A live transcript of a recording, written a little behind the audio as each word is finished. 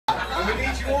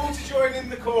you all to join in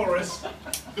the chorus.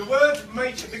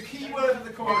 The key word of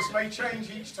the chorus may change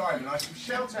each time, and I shall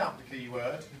shout out the key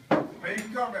word. Maybe you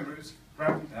can't remember, it was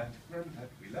Grandad, Grandad,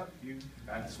 we love you,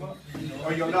 that's what,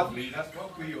 oh you're lovely, that's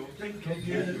what we all think of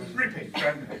you. Repeat,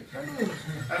 Grandad, Grandad,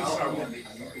 and so on.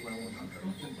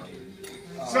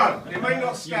 So, it may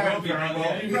not stand very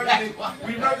well.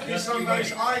 We wrote this on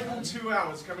those idle 2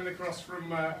 hours coming across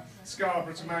from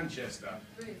Scarborough to Manchester.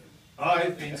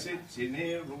 I've been sitting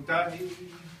here all day,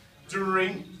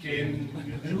 drinking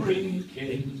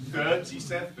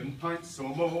 37 pints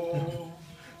or more,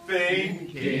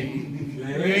 thinking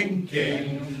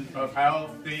of how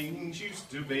things used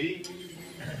to be,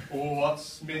 or what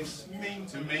Smiths mean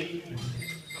to me.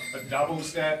 A double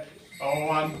step, a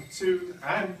 1, 2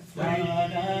 and 3.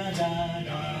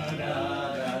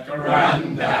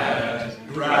 Grandad,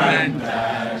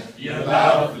 Grandad, you're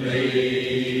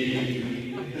lovely.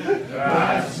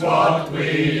 That's what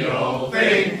we all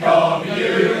think of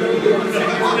you.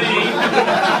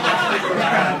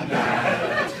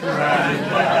 Grandad,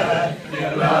 Grandad,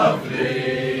 you're lovely.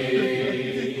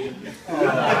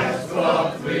 That's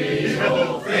what we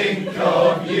all think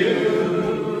of you.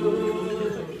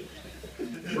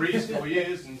 3 4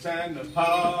 years and 10 have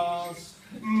passed.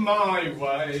 My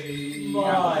way.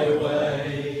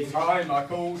 Time I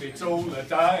called it all a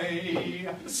day.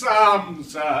 Some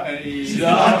say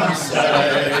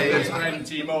there's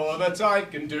plenty more that I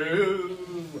can do.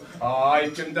 I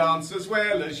can dance as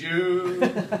well as you,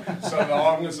 so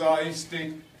long as I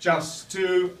stick just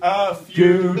to a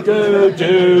few.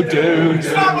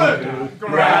 Stubborn!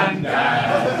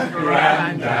 Grandad,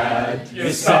 Grandad,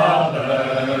 you're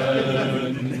stubborn.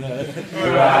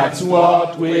 That's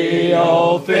what we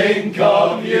all think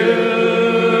of you.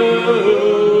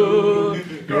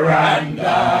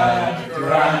 Grandad,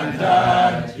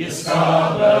 Grandad, you're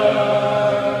stubborn.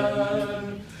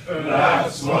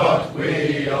 That's what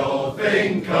we all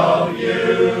think of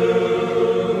you.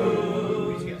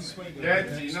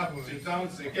 Getting up to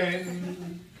dance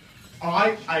again.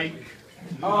 I ache.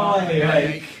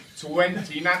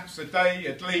 20 naps a day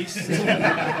at least.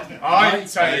 I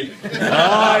take.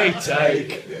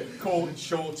 Caught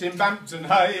short in Bampton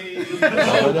Hay.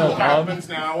 Happens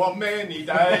now on many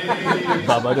days.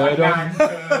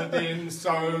 Knackered in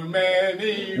so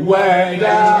many ways.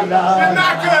 You're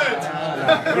knackered!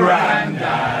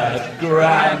 Grandad,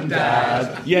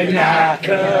 Grandad, you're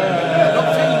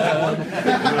knackered.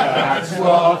 That's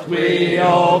what we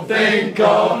all think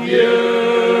of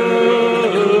you.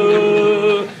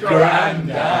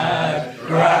 Grandad,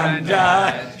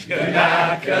 Grandad, you're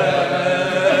knackered.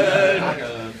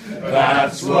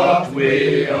 That's what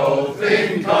we all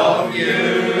think of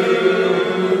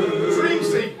you. Dream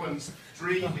sequence,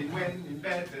 dreaming when in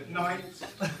bed at night.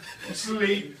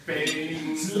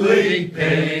 Sleeping,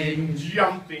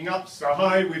 jumping up so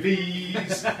high with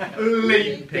ease.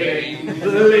 Leaping,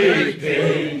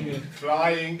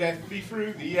 flying deftly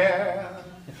through the air.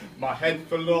 My head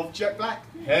full of jet black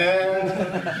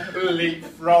hair.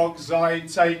 Leapfrogs I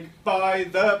take by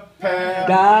the pair.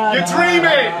 You're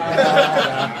dreaming!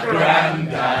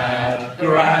 Grandad,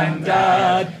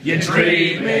 Grandad, you're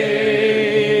dreaming.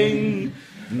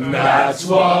 That's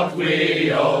what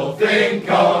we all think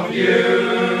of you.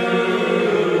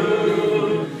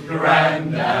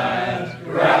 Grandad,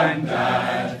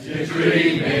 Grandad, you're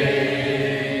dreaming.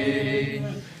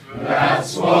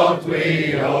 That's what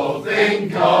we all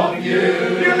think of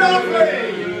you. You're lovely!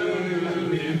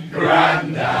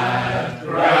 Grandad,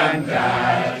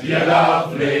 Grandad, you're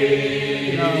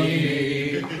lovely.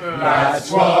 That's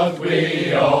what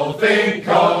we all think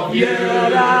of you.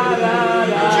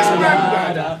 Just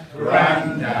Grandad,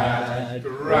 Grandad,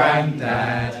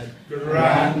 Grandad,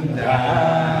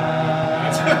 Grandad.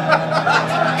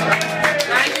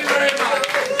 Thank you very much.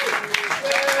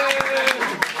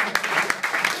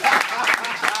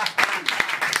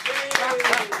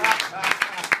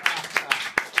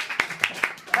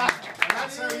 And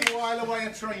that's how you while away a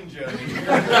train journey.